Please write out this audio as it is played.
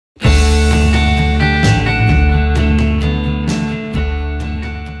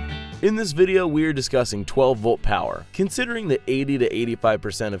In this video, we are discussing 12-volt power. Considering that 80 to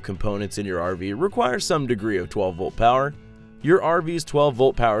 85% of components in your RV require some degree of 12-volt power, your RV's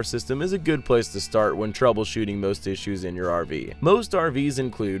 12-volt power system is a good place to start when troubleshooting most issues in your RV. Most RVs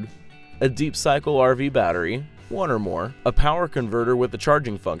include a deep cycle RV battery, one or more, a power converter with a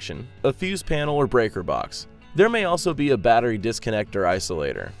charging function, a fuse panel or breaker box. There may also be a battery disconnect or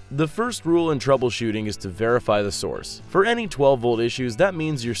isolator. The first rule in troubleshooting is to verify the source. For any 12-volt issues, that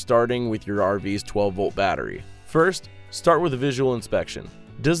means you're starting with your RV's 12-volt battery. First, start with a visual inspection.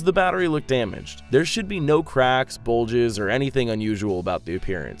 Does the battery look damaged? There should be no cracks, bulges, or anything unusual about the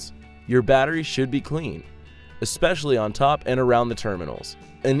appearance. Your battery should be clean, especially on top and around the terminals.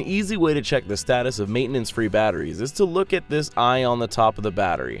 An easy way to check the status of maintenance-free batteries is to look at this eye on the top of the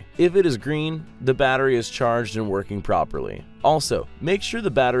battery. If it is green, the battery is charged and working properly. Also, make sure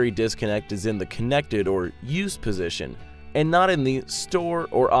the battery disconnect is in the connected or use position and not in the store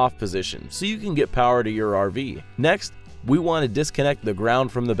or off position so you can get power to your RV. Next, we want to disconnect the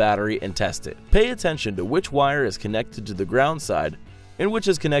ground from the battery and test it. Pay attention to which wire is connected to the ground side and which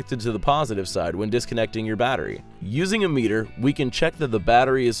is connected to the positive side when disconnecting your battery. Using a meter, we can check that the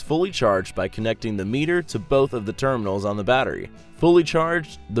battery is fully charged by connecting the meter to both of the terminals on the battery. Fully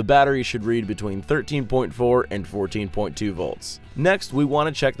charged, the battery should read between 13.4 and 14.2 volts. Next, we want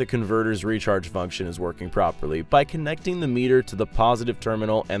to check the converter's recharge function is working properly by connecting the meter to the positive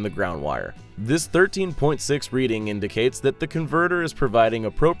terminal and the ground wire. This 13.6 reading indicates that the converter is providing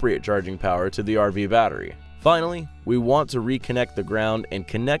appropriate charging power to the RV battery. Finally, we want to reconnect the ground and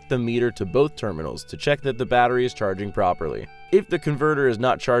connect the meter to both terminals to check that the battery is charging properly. If the converter is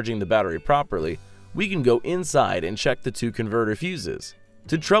not charging the battery properly, we can go inside and check the two converter fuses.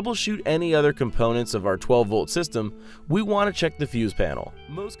 To troubleshoot any other components of our 12-volt system, we want to check the fuse panel.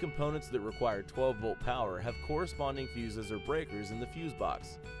 Most components that require 12-volt power have corresponding fuses or breakers in the fuse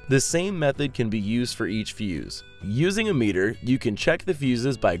box. The same method can be used for each fuse. Using a meter, you can check the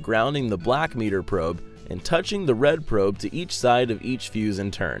fuses by grounding the black meter probe and touching the red probe to each side of each fuse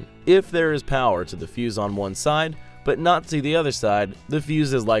in turn. If there is power to the fuse on one side, but not to the other side, the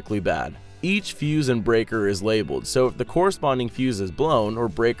fuse is likely bad. Each fuse and breaker is labeled, so if the corresponding fuse is blown or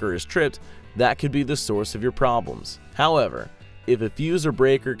breaker is tripped, that could be the source of your problems. However, if a fuse or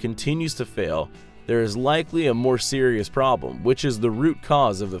breaker continues to fail, there is likely a more serious problem, which is the root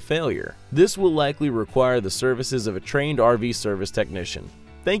cause of the failure. This will likely require the services of a trained RV service technician.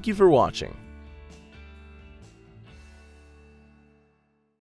 Thank you for watching.